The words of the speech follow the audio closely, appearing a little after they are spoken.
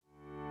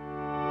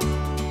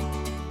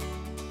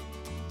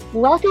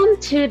Welcome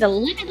to the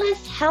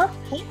Limitless Health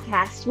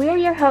Podcast. We are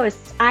your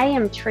hosts. I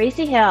am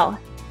Tracy Hill.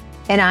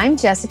 And I'm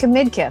Jessica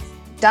Midkiff,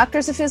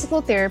 doctors of physical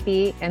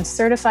therapy and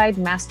certified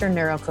master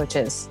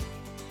neurocoaches.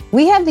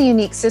 We have the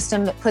unique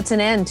system that puts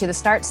an end to the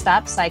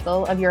start-stop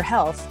cycle of your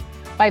health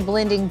by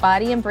blending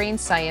body and brain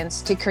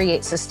science to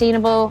create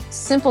sustainable,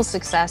 simple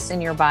success in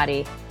your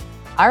body.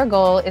 Our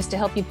goal is to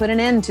help you put an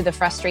end to the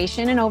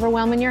frustration and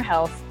overwhelm in your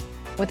health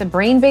with a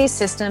brain-based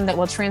system that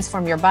will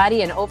transform your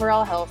body and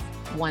overall health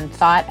one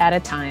thought at a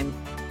time.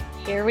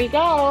 Here we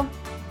go.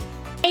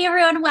 Hey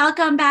everyone,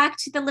 welcome back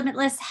to the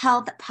Limitless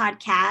Health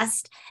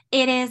Podcast.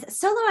 It is a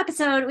solo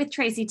episode with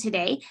Tracy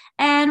today,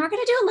 and we're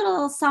going to do a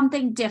little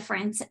something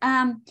different. Jess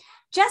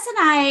and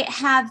I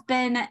have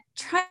been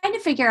trying to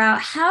figure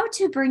out how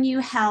to bring you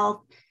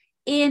health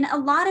in a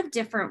lot of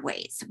different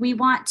ways. We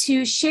want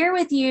to share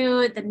with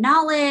you the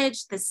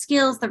knowledge, the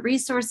skills, the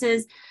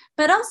resources,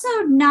 but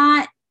also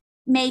not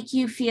make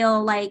you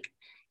feel like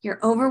you're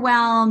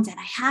overwhelmed and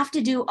I have to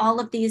do all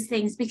of these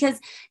things, because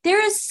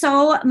there is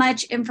so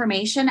much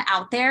information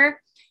out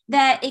there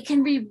that it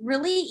can be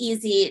really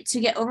easy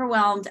to get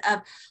overwhelmed of,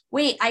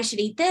 wait, I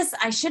should eat this,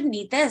 I shouldn't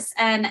eat this.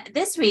 And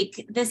this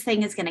week, this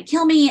thing is going to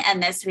kill me.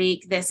 And this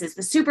week, this is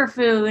the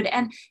superfood.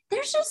 And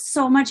there's just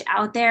so much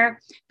out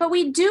there, but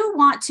we do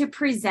want to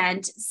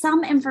present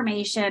some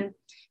information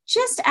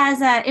just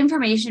as an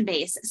information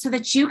base so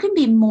that you can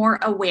be more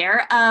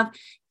aware of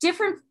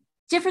different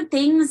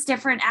things,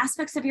 different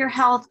aspects of your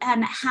health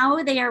and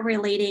how they are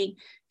relating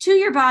to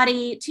your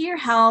body, to your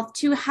health,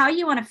 to how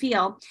you want to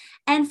feel.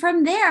 And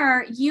from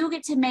there, you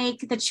get to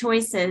make the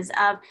choices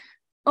of,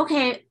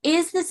 okay,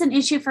 is this an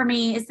issue for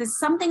me? Is this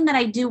something that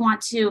I do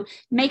want to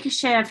make a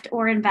shift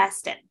or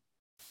invest in?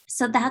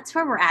 So that's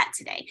where we're at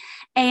today.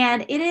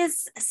 And it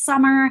is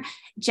summer.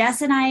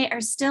 Jess and I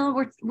are still,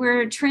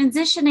 we're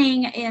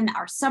transitioning in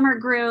our summer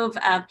groove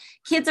of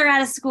kids are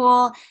out of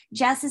school.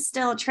 Jess is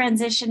still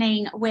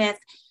transitioning with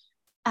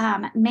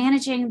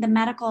managing the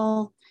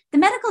medical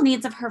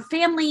needs of her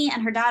family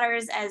and her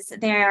daughters as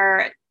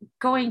they're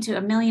going to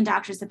a million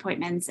doctor's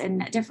appointments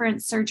and different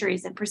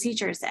surgeries and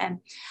procedures and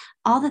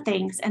all the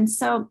things. And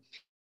so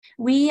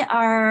we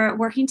are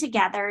working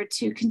together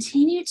to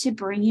continue to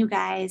bring you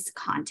guys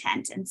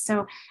content. And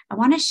so I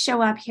want to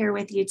show up here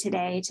with you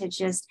today to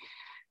just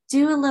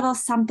do a little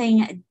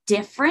something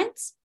different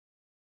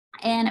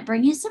and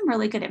bring you some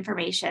really good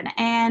information.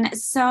 And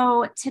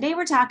so today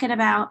we're talking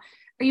about,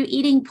 are you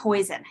eating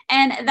poison?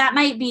 And that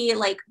might be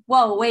like,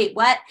 whoa, wait,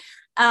 what?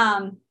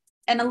 And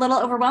a little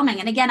overwhelming.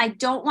 And again, I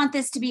don't want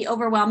this to be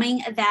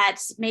overwhelming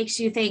that makes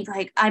you think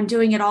like I'm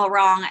doing it all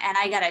wrong and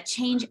I got to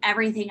change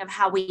everything of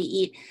how we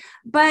eat.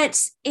 But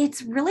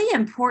it's really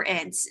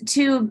important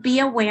to be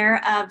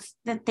aware of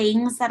the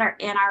things that are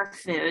in our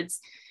foods.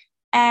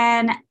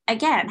 And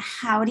again,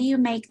 how do you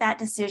make that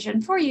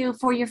decision for you,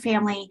 for your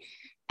family?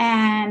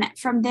 And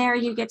from there,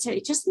 you get to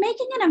just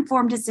making an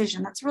informed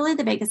decision. That's really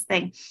the biggest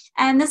thing.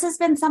 And this has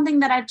been something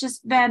that I've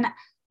just been a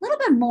little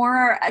bit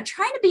more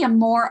trying to be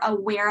more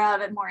aware of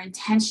and more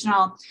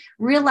intentional,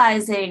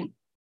 realizing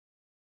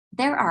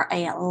there are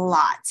a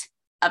lot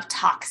of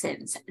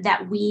toxins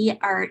that we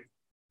are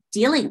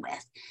dealing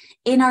with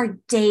in our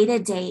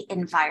day-to-day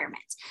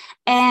environment.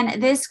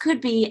 And this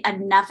could be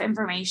enough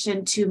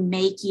information to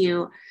make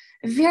you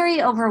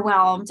very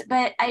overwhelmed,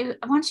 but I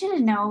want you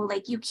to know,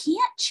 like, you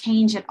can't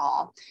change it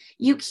all.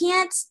 You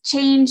can't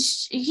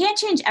change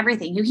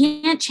everything.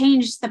 You can't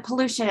change the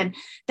pollution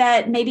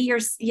that maybe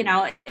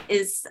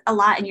is a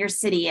lot in your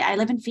city. I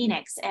live in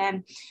Phoenix,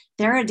 and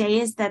there are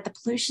days that the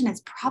pollution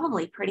is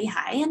probably pretty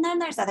high. And then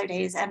there's other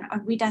days, and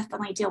we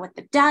definitely deal with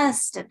the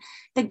dust and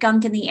the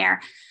gunk in the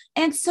air.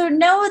 And so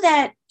know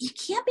that you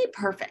can't be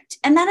perfect.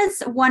 And that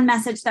is one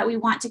message that we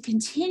want to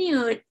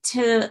continue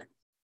to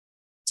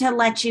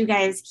let you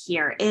guys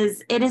hear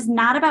is it is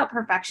not about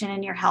perfection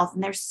in your health.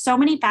 And there's so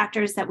many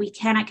factors that we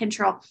cannot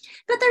control,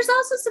 but there's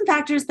also some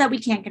factors that we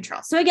can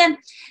control. So again,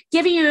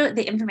 giving you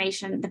the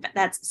information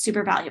that's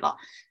super valuable.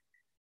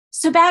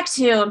 So back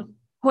to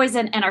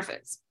poison in our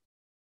foods.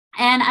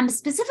 And I'm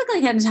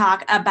specifically going to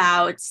talk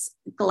about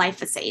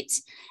glyphosate.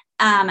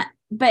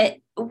 But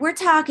we're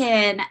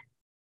talking,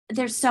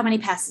 there's so many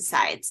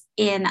pesticides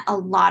in a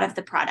lot of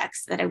the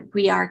products that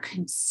we are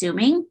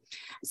consuming.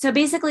 So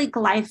basically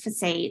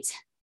glyphosate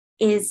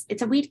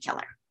it's a weed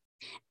killer,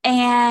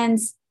 and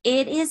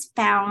it is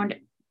found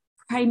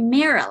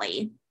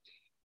primarily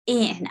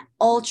in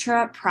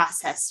ultra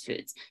processed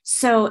foods.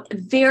 So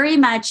very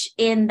much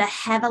in the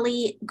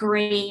heavily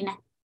grain,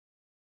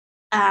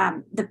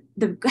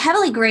 the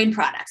heavily grain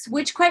products,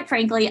 which quite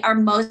frankly are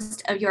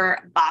most of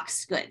your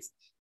boxed goods.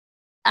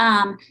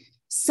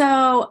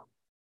 So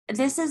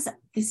this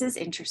is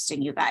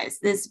interesting, you guys.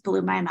 This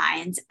blew my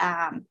mind.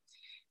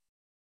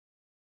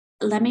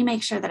 Let me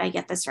make sure that I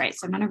get this right.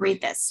 So I'm going to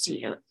read this to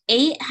you.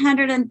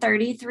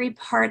 833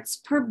 parts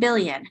per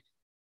billion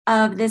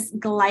of this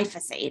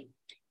glyphosate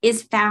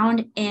is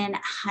found in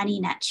honey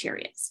nut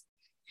Cheerios.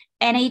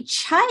 And a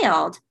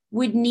child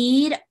would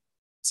need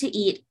to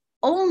eat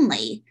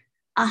only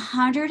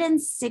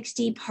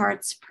 160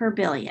 parts per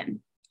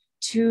billion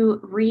to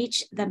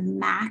reach the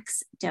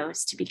max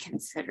dose to be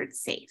considered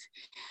safe.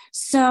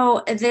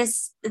 So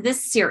this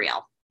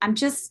cereal,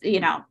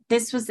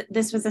 this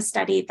was a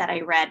study that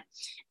I read.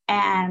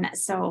 And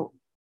so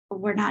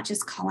we're not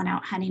just calling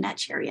out Honey Nut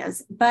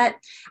Cheerios, but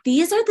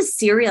these are the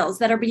cereals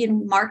that are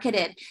being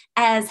marketed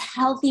as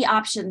healthy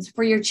options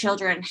for your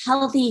children,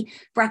 healthy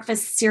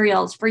breakfast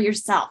cereals for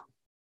yourself.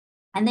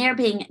 And they are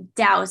being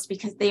doused,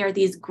 because they are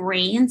these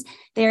grains,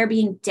 they are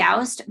being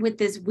doused with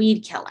this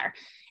weed killer.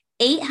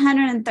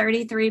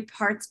 833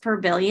 parts per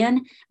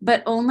billion,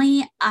 but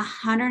only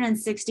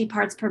 160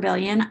 parts per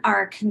billion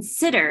are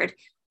considered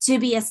to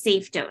be a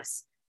safe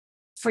dose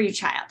for your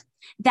child.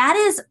 That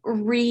is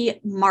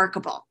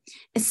remarkable.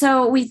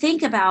 So we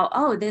think about,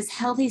 oh, this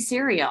healthy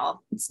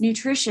cereal, it's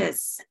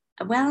nutritious.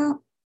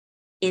 Well,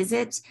 is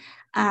it?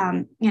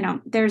 I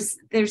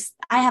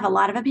have a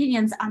lot of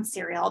opinions on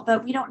cereal,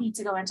 but we don't need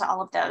to go into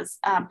all of those.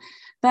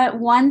 But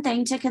one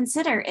thing to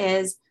consider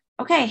is,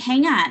 okay,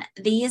 hang on.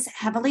 These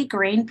heavily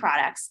grained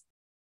products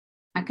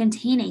are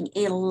containing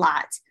a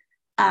lot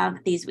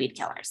of these weed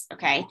killers.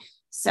 Okay.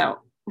 So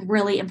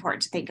really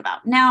important to think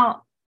about.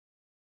 Now,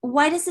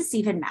 why does this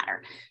even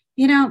matter?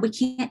 We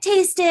can't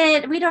taste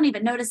it. We don't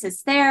even notice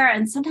it's there.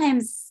 And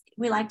sometimes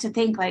we like to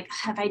think like,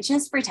 if I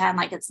just pretend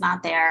like it's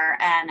not there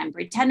and I'm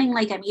pretending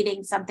like I'm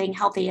eating something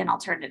healthy and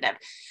alternative,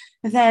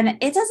 then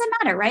it doesn't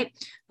matter, right?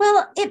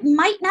 Well, it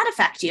might not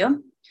affect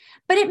you,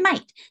 but it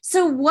might.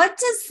 So what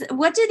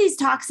do these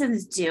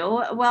toxins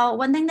do? Well,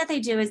 one thing that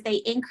they do is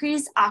they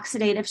increase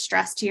oxidative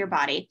stress to your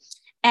body,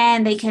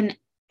 and they can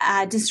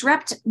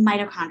disrupt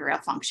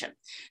mitochondrial function.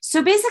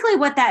 So basically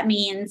what that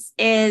means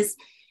is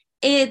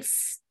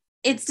it's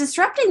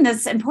disrupting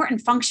this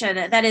important function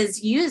that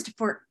is used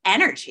for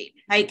energy,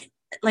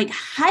 like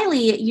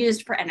highly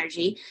used for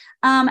energy,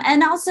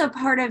 and also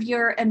part of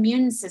your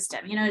immune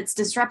system. It's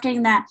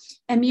disrupting that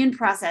immune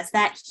process,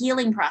 that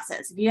healing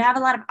process. If you have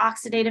a lot of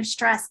oxidative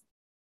stress,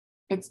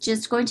 it's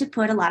just going to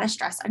put a lot of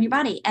stress on your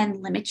body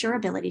and limit your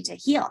ability to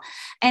heal.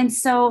 And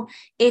so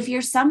if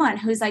you're someone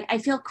who's like, I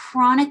feel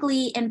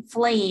chronically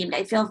inflamed,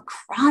 I feel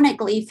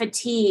chronically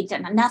fatigued,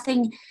 and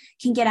nothing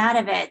can get out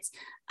of it,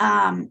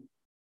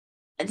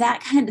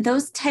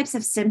 those types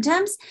of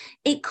symptoms,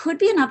 it could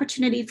be an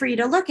opportunity for you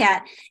to look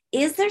at,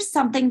 is there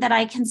something that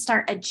I can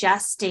start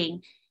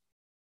adjusting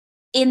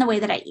in the way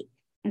that I eat?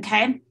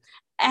 Okay.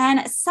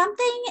 And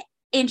something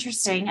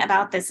interesting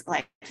about this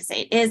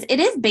glyphosate is it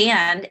is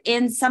banned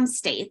in some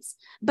states,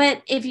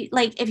 but if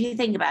you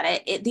think about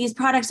it, these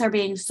products are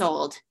being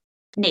sold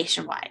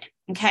nationwide.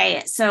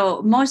 Okay.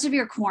 So most of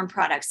your corn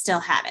products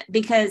still have it,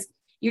 because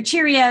your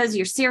Cheerios,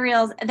 your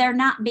cereals, they're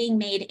not being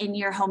made in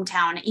your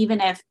hometown, even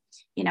if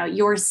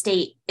your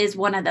state is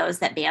one of those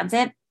that bans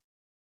it.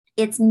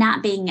 It's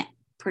not being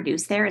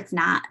produced there. It's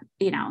not,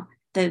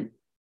 the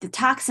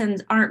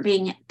toxins aren't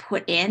being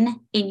put in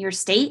your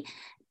state,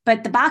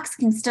 but the box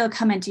can still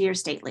come into your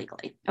state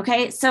legally.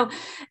 Okay. So,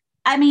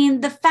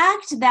 the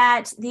fact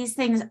that these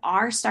things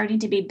are starting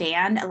to be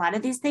banned, a lot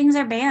of these things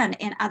are banned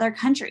in other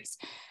countries.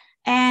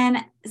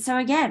 And so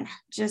again,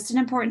 just an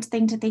important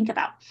thing to think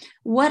about.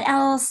 What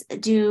else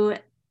do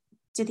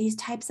these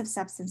types of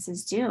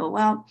substances do?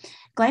 Well,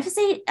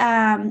 glyphosate,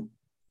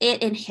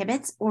 it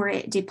inhibits or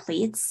it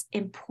depletes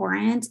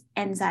important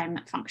enzyme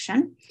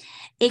function.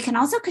 It can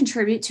also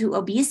contribute to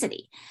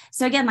obesity.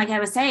 So again, like I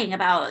was saying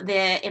about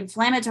the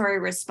inflammatory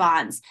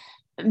response,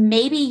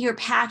 maybe you're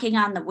packing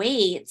on the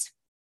weight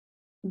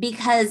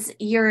because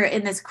you're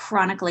in this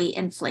chronically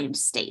inflamed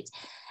state.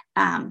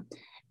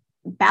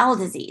 Bowel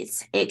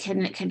disease, it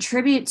can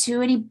contribute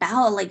to any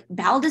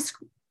bowel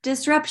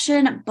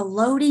disruption,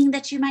 bloating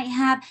that you might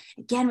have.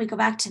 Again, we go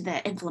back to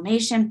the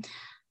inflammation.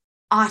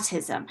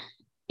 Autism.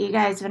 You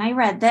guys, when I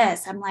read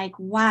this, I'm like,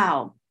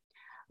 wow,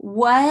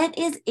 what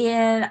is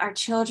in our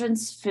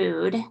children's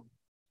food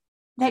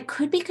that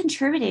could be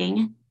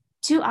contributing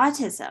to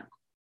autism?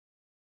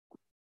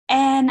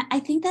 And I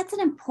think that's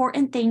an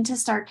important thing to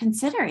start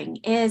considering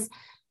is,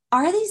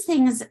 are these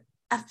things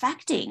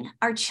affecting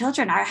our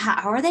children?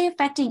 How are they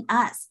affecting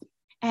us?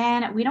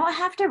 And we don't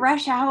have to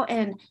rush out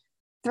and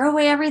throw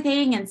away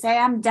everything and say,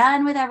 I'm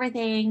done with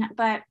everything,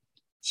 but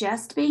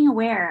just being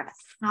aware of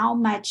how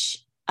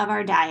much of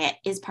our diet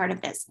is part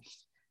of this.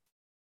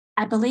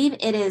 I believe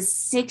it is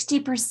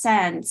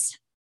 60%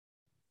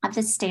 of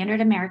the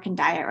standard American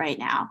diet right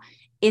now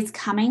is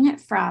coming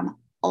from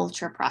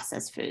ultra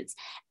processed foods.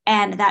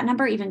 And that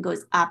number even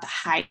goes up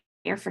higher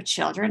for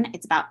children.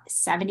 It's about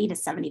 70 to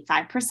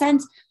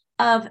 75%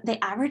 of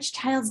the average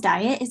child's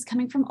diet is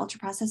coming from ultra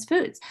processed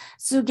foods.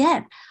 So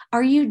again,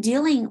 are you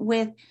dealing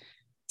with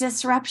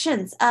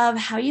disruptions of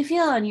how you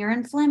feel and your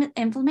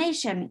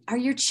inflammation? Are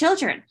your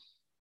children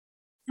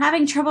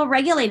having trouble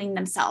regulating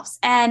themselves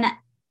and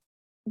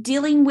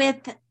dealing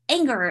with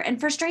anger and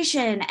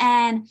frustration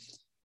and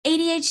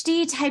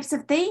ADHD types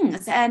of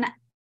things? And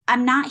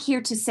I'm not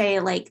here to say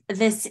like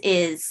this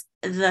is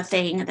the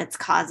thing that's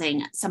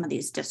causing some of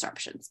these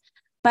disruptions,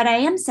 but I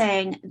am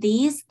saying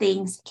these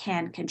things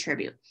can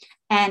contribute.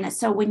 And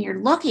so when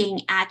you're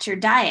looking at your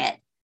diet,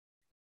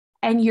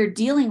 and you're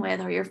dealing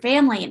with, or your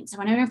family,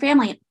 someone in your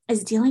family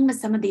is dealing with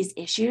some of these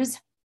issues,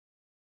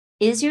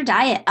 is your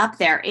diet up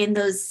there in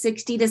those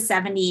 60 to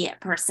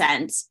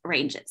 70%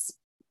 ranges?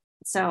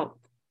 So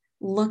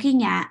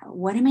looking at,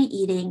 what am I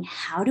eating?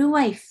 How do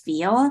I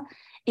feel?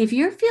 If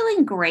you're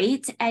feeling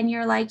great and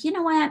you're like, you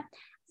know what,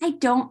 I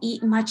don't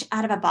eat much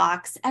out of a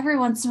box. Every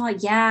once in a while,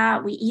 yeah,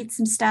 we eat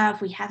some stuff,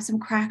 we have some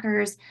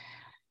crackers.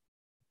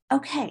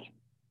 Okay.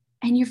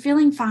 And you're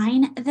feeling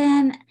fine,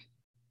 then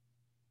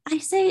I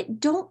say,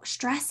 don't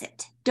stress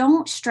it.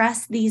 Don't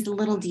stress these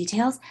little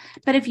details.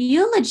 But if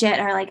you legit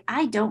are like,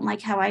 I don't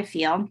like how I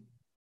feel,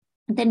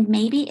 then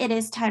maybe it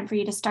is time for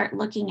you to start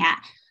looking at,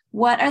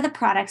 what are the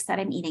products that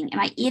I'm eating? Am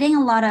I eating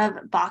a lot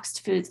of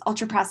boxed foods,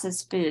 ultra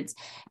processed foods?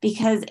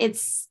 Because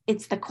it's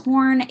the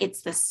corn,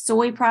 it's the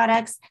soy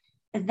products.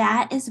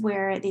 That is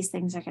where these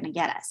things are going to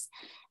get us.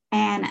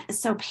 And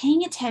so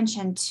paying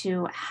attention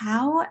to,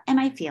 how am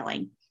I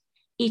feeling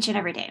each and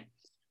every day?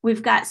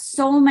 We've got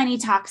so many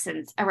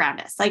toxins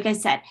around us. Like I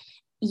said,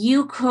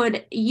 you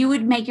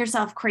would make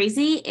yourself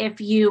crazy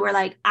if you were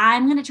like,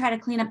 I'm going to try to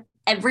clean up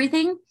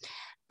everything.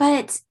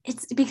 But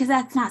it's because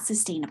that's not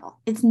sustainable.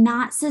 It's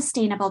not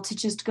sustainable to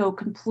just go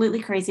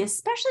completely crazy,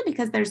 especially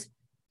because there's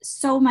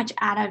so much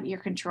out of your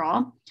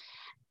control.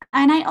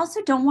 And I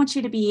also don't want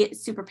you to be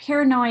super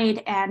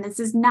paranoid. And this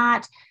is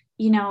not,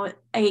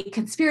 a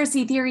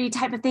conspiracy theory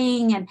type of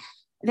thing, and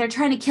they're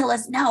trying to kill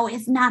us. No,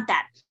 it's not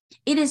that.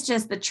 It is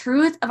just the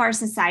truth of our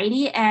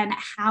society and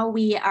how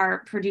we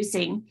are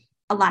producing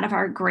a lot of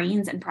our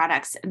grains and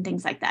products and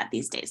things like that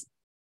these days.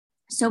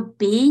 So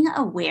being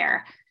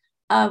aware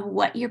of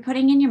what you're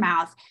putting in your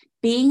mouth,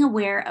 being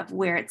aware of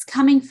where it's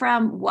coming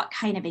from, what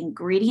kind of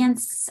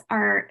ingredients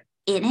are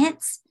in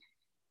it,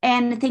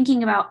 and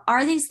thinking about,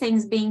 are these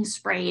things being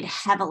sprayed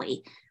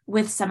heavily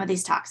with some of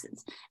these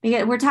toxins?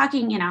 Because we're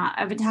talking,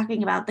 I've been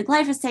talking about the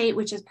glyphosate,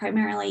 which is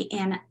primarily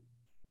in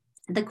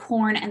the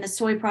corn and the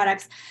soy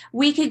products.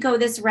 We could go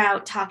this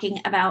route talking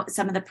about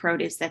some of the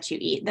produce that you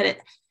eat, that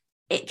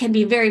it can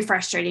be very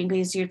frustrating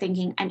because you're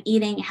thinking, I'm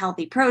eating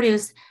healthy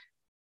produce.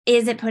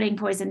 Is it putting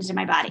poison into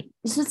my body?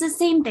 So it's the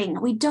same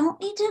thing. We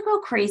don't need to go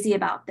crazy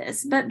about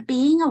this, but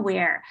being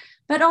aware,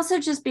 but also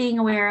just being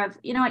aware of,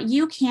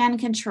 you can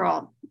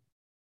control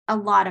a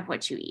lot of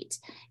what you eat.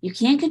 You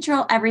can't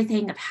control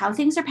everything of how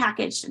things are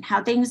packaged and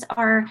how things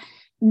are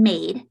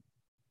made,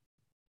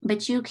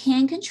 but you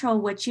can control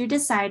what you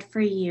decide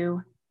for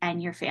you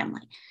and your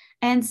family.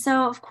 And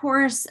so, of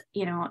course,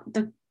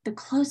 the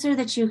closer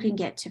that you can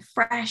get to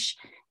fresh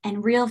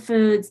and real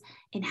foods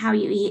and how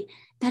you eat,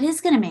 that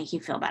is going to make you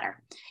feel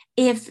better.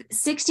 If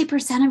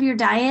 60% of your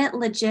diet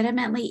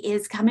legitimately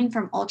is coming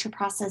from ultra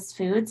processed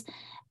foods,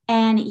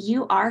 and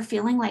you are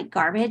feeling like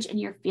garbage, and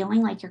you're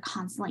feeling like you're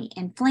constantly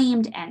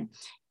inflamed and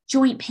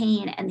joint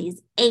pain and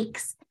these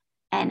aches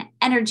and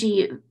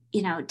energy,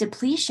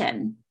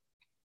 depletion,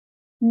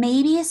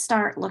 maybe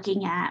start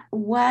looking at,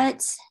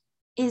 what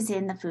is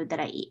in the food that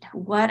I eat?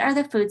 What are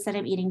the foods that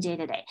I'm eating day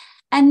to day?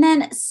 And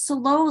then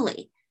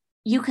slowly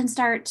you can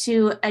start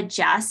to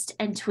adjust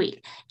and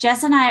tweak.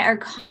 Jess and I are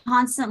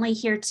constantly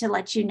here to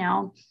let you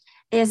know,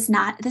 this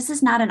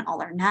is not an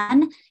all or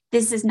none.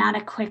 This is not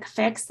a quick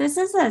fix. This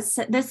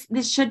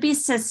should be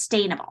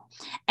sustainable.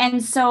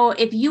 And so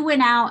if you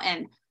went out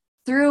and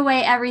threw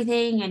away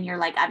everything and you're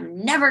like,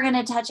 I'm never going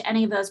to touch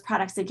any of those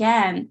products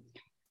again,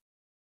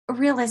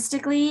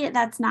 realistically,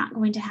 that's not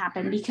going to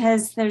happen,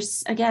 because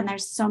there's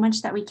so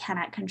much that we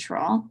cannot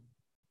control.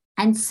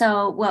 And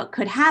so what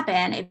could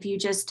happen if you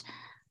just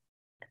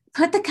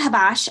put the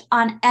kibosh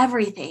on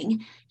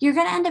everything, you're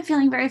going to end up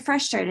feeling very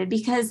frustrated,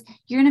 because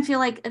you're going to feel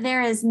like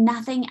there is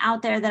nothing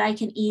out there that I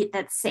can eat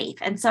that's safe.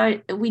 And so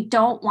we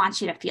don't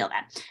want you to feel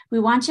that. We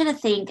want you to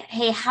think,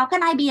 hey, how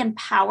can I be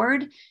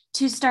empowered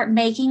to start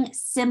making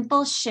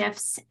simple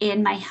shifts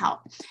in my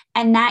health?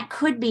 And that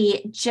could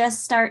be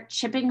just start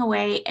chipping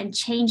away and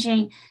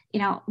changing.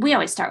 We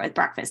always start with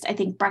breakfast. I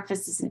think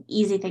breakfast is an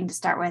easy thing to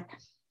start with.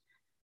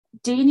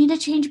 Do you need to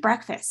change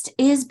breakfast?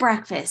 Is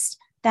breakfast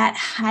that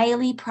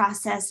highly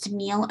processed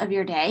meal of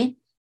your day?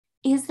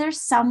 Is there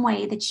some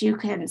way that you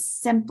can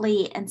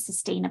simply and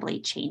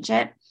sustainably change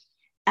it?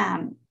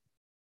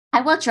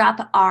 I will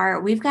drop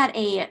we've got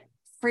a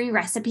free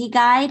recipe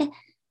guide.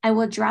 I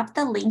will drop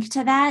the link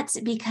to that,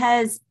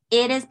 because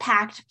it is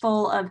packed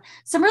full of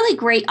some really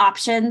great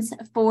options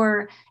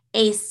for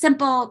a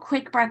simple,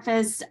 quick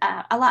breakfast.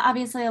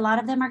 Obviously, a lot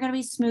of them are going to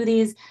be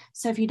smoothies.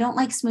 So if you don't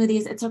like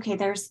smoothies, it's okay.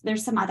 There's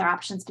some other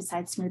options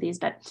besides smoothies,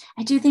 but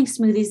I do think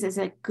smoothies is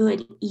a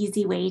good,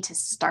 easy way to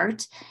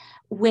start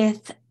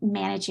with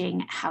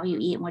managing how you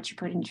eat and what you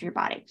put into your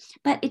body.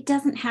 But it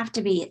doesn't have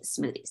to be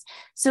smoothies.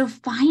 So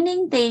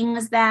finding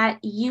things that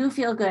you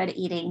feel good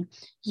eating,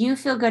 you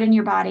feel good in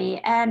your body.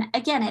 And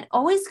again, it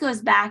always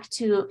goes back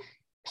to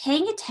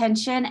paying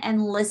attention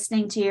and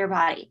listening to your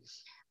body.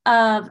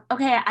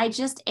 Okay, I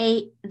just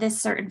ate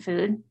this certain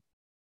food.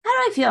 How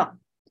do I feel?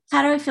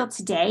 How do I feel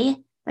today?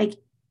 Like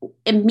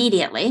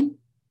immediately?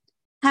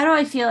 How do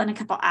I feel in a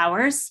couple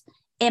hours?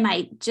 Am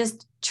I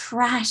just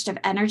trashed of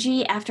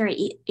energy after I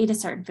eat a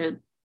certain food?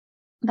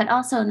 but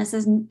also, and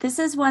this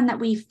is one that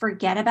we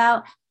forget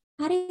about,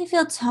 how do you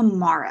feel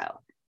tomorrow?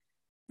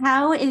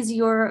 How is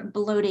your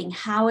bloating?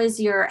 How is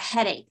your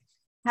headache?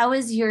 How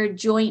is your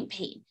joint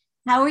pain?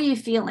 How are you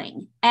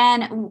feeling?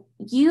 And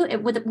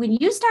when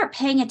you start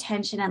paying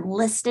attention and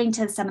listening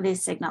to some of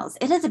these signals,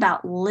 it is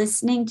about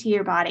listening to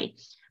your body.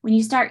 When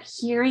you start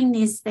hearing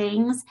these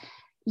things,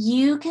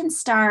 you can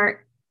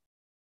start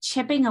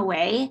chipping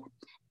away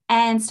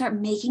and start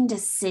making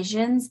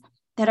decisions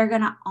that are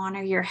going to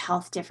honor your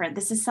health different.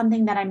 This is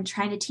something that I'm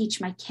trying to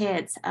teach my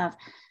kids of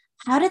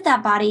how did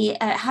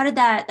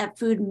that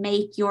food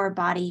make your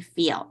body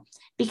feel?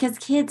 Because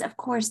kids, of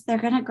course, they're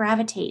going to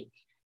gravitate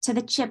to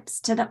the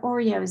chips, to the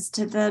Oreos,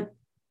 to the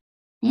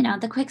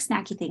quick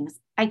snacky things.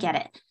 I get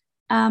it.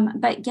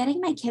 But getting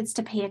my kids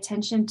to pay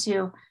attention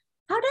to,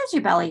 how does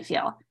your belly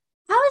feel?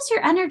 How has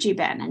your energy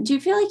been? And do you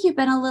feel like you've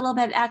been a little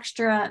bit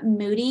extra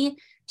moody?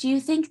 Do you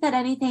think that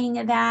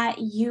anything that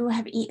you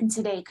have eaten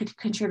today could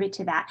contribute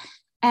to that?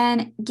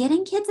 And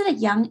getting kids at a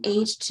young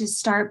age to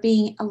start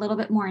being a little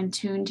bit more in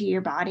tune to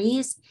your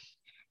bodies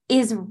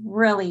is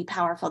really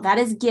powerful. That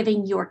is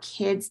giving your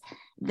kids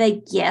the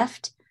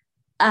gift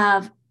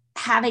of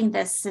having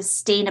this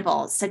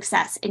sustainable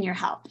success in your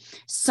health.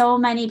 So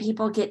many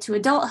people get to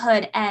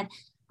adulthood and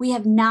we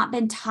have not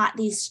been taught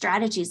these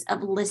strategies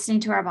of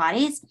listening to our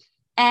bodies.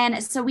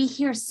 And so we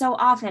hear so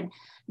often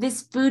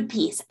this food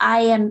piece,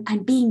 I'm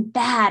being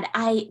bad.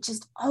 I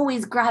just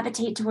always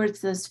gravitate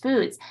towards those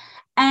foods.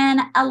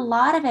 And a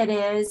lot of it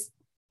is,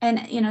 and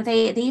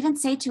they even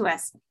say to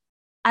us,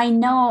 I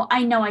know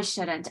I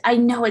shouldn't. I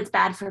know it's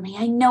bad for me.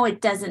 I know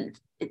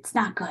it's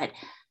not good.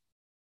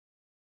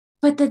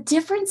 But the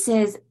difference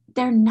is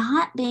they're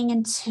not being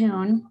in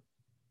tune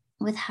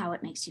with how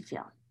it makes you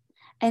feel.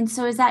 And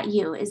so is that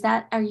you?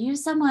 Are you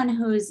someone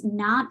who's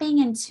not being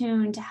in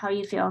tune to how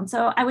you feel? And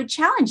so I would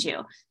challenge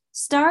you,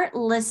 start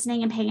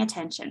listening and paying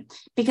attention,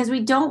 because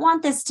we don't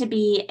want this to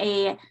be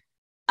a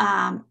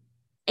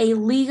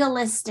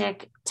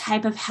legalistic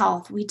type of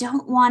health. We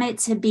don't want it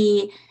to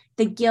be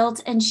the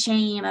guilt and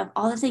shame of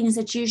all the things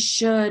that you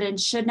should and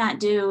should not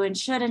do and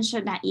should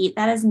not eat.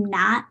 That is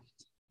not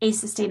a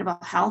sustainable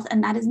health.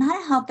 And that is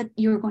not a health that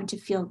you're going to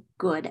feel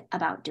good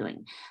about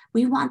doing.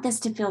 We want this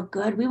to feel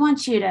good. We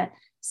want you to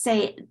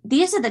say,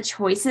 these are the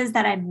choices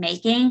that I'm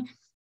making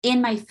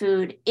in my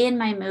food, in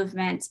my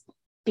movement,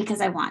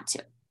 because I want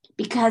to,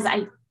 because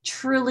I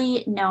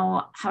truly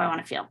know how I want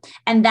to feel.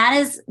 And that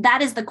is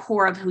the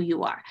core of who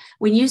you are.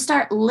 When you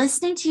start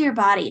listening to your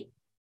body,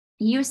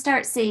 you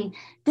start seeing,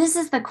 this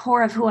is the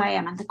core of who I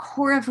am. And the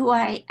core of who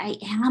I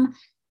am,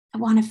 I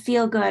want to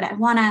feel good. I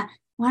want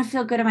to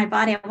feel good in my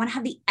body. I want to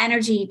have the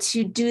energy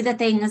to do the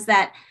things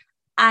that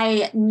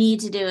I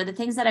need to do, the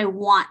things that I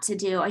want to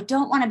do. I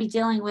don't want to be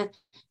dealing with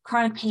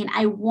chronic pain.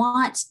 I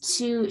want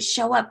to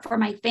show up for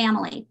my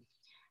family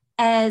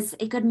as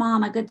a good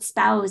mom, a good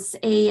spouse,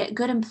 a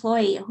good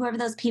employee, whoever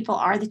those people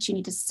are that you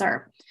need to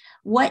serve.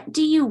 What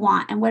do you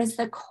want? And what is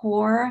the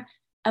core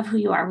of who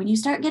you are? When you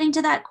start getting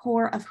to that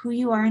core of who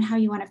you are and how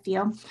you want to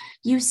feel,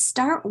 you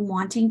start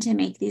wanting to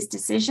make these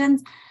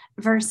decisions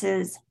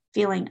versus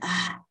feeling,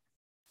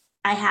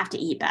 I have to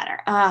eat better.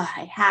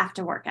 I have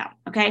to work out.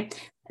 Okay.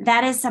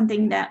 That is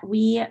something that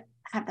we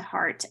have the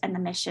heart and the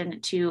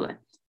mission to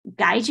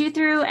guide you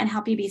through and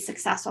help you be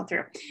successful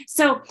through.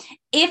 So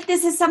if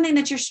this is something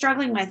that you're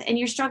struggling with and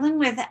you're struggling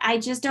with, I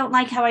just don't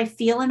like how I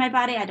feel in my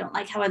body. I don't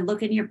like how I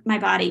look in my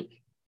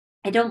body.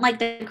 I don't like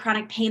the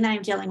chronic pain that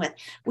I'm dealing with.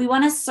 We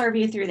want to serve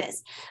you through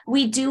this.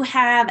 We do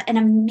have an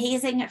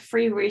amazing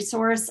free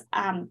resource.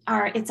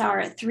 It's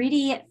our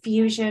 3D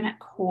Fusion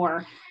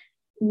Core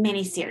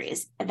mini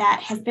series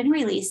that has been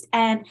released,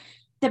 and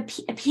the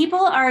people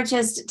are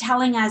just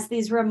telling us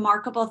these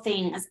remarkable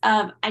things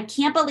of, I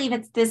can't believe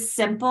it's this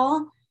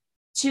simple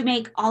to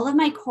make all of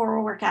my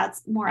core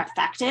workouts more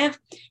effective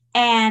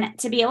and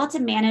to be able to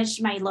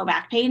manage my low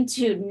back pain,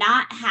 to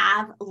not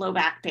have low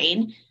back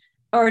pain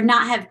or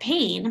not have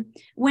pain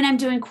when I'm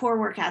doing core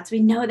workouts. We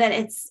know that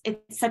it's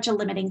such a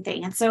limiting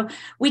thing. And so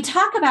we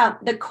talk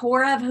about the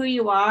core of who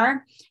you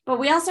are, but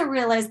we also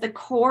realize the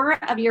core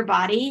of your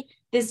body,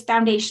 this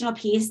foundational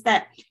piece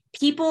that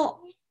people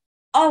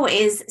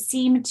always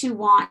seem to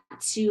want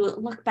to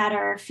look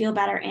better, feel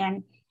better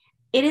in.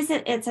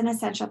 It's an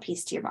essential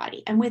piece to your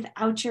body. And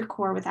without your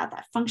core, without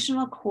that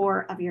functional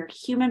core of your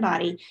human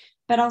body,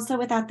 but also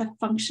without the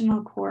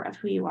functional core of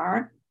who you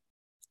are,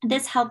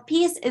 this health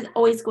piece is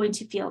always going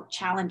to feel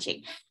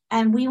challenging.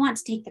 And we want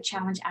to take the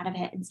challenge out of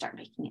it and start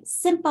making it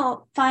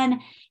simple,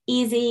 fun,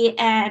 easy,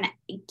 and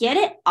get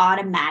it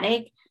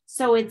automatic.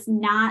 So it's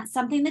not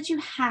something that you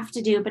have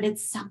to do, but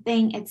it's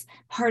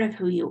part of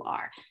who you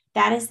are.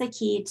 That is the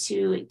key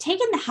to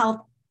taking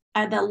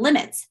the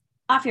limits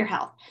off your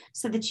health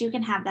so that you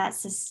can have that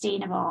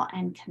sustainable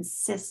and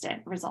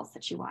consistent results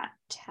that you want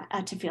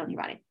to feel in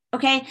your body.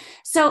 Okay,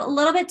 so a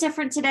little bit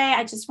different today.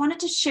 I just wanted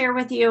to share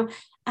with you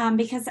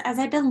because as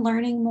I've been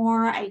learning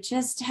more, I've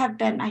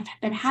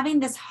been having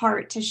this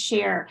heart to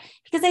share,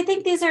 because I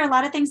think these are a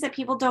lot of things that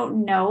people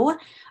don't know,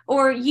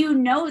 or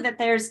that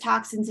there's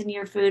toxins in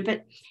your food,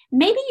 but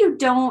maybe you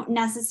don't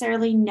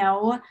necessarily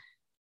know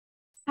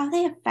how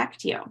they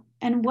affect you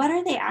and what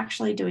are they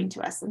actually doing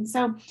to us. And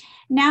so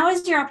now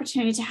is your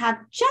opportunity to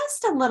have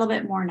just a little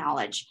bit more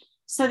knowledge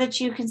so that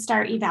you can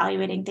start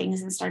evaluating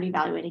things and start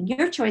evaluating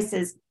your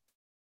choices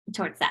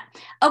towards that.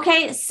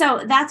 Okay,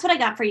 so that's what I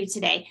got for you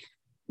today.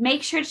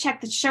 Make sure to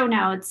check the show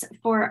notes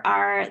for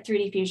our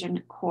 3D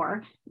Fusion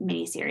Core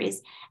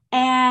mini-series.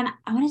 And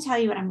I want to tell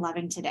you what I'm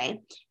loving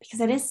today, because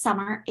it is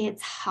summer.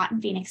 It's hot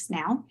in Phoenix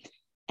now.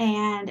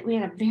 And we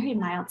had a very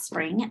mild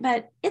spring,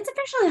 but it's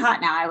officially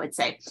hot now, I would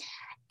say.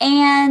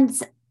 And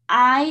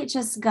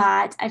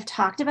I've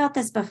talked about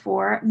this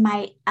before,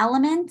 my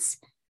Element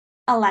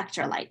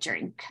electrolyte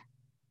drink.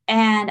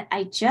 And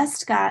I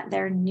just got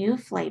their new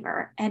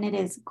flavor, and it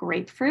is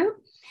grapefruit.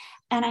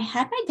 And I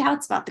had my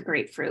doubts about the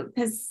grapefruit,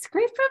 because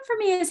grapefruit for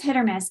me is hit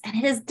or miss, and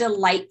it is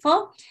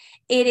delightful.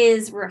 It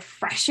is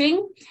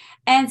refreshing.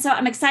 And so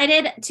I'm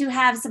excited to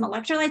have some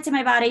electrolytes in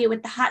my body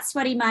with the hot,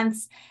 sweaty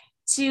months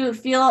to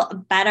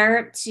feel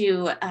better,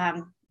 to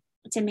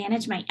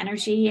manage my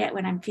energy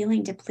when I'm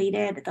feeling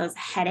depleted, those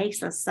headaches,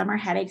 those summer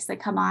headaches that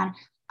come on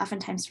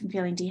oftentimes from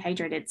feeling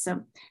dehydrated.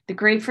 So the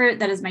grapefruit,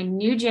 that is my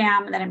new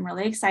jam that I'm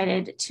really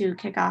excited to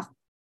kick off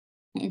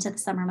into the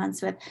summer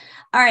months with.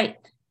 All right.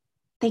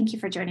 Thank you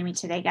for joining me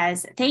today,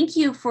 guys. Thank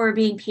you for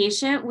being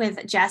patient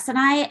with Jess and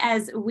I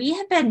as we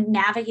have been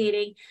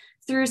navigating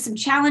through some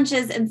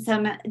challenges and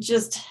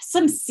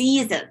some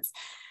seasons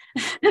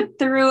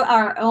through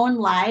our own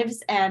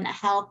lives and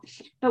health.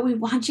 But we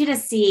want you to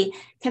see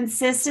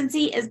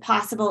consistency is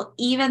possible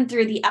even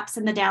through the ups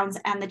and the downs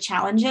and the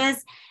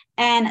challenges.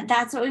 And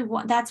that's what we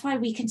want. That's why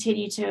we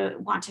continue to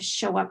want to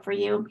show up for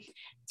you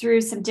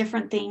through some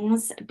different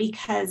things,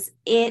 because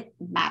it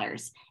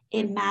matters.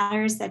 It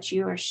matters that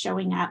you are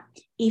showing up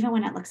even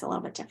when it looks a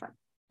little bit different.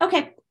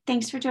 Okay.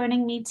 Thanks for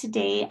joining me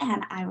today,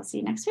 and I will see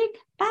you next week.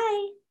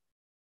 Bye.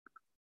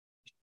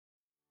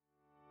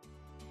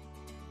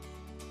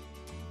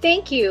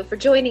 Thank you for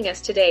joining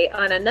us today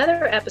on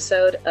another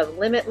episode of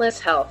Limitless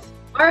Health.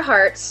 Our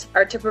hearts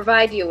are to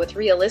provide you with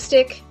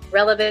realistic,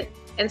 relevant,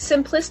 and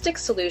simplistic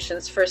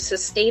solutions for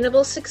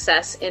sustainable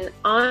success in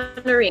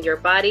honoring your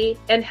body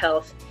and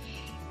health,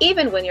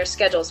 even when your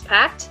schedule's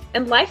packed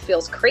and life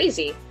feels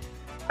crazy.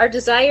 Our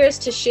desire is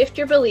to shift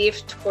your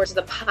belief towards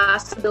the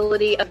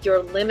possibility of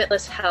your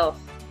limitless health,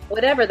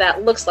 whatever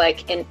that looks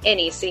like in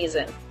any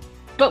season.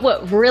 But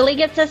what really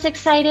gets us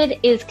excited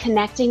is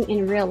connecting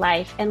in real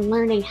life and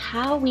learning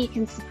how we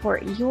can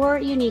support your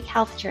unique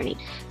health journey.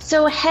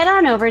 So head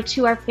on over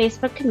to our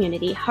Facebook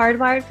community,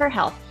 Hardwired for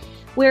Health,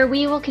 where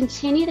we will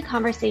continue the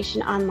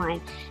conversation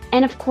online.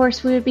 And of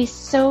course, we would be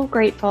so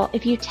grateful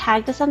if you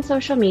tagged us on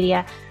social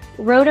media,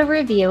 wrote a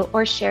review,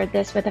 or shared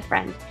this with a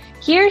friend.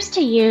 Here's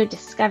to you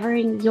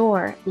discovering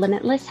your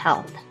limitless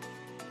health.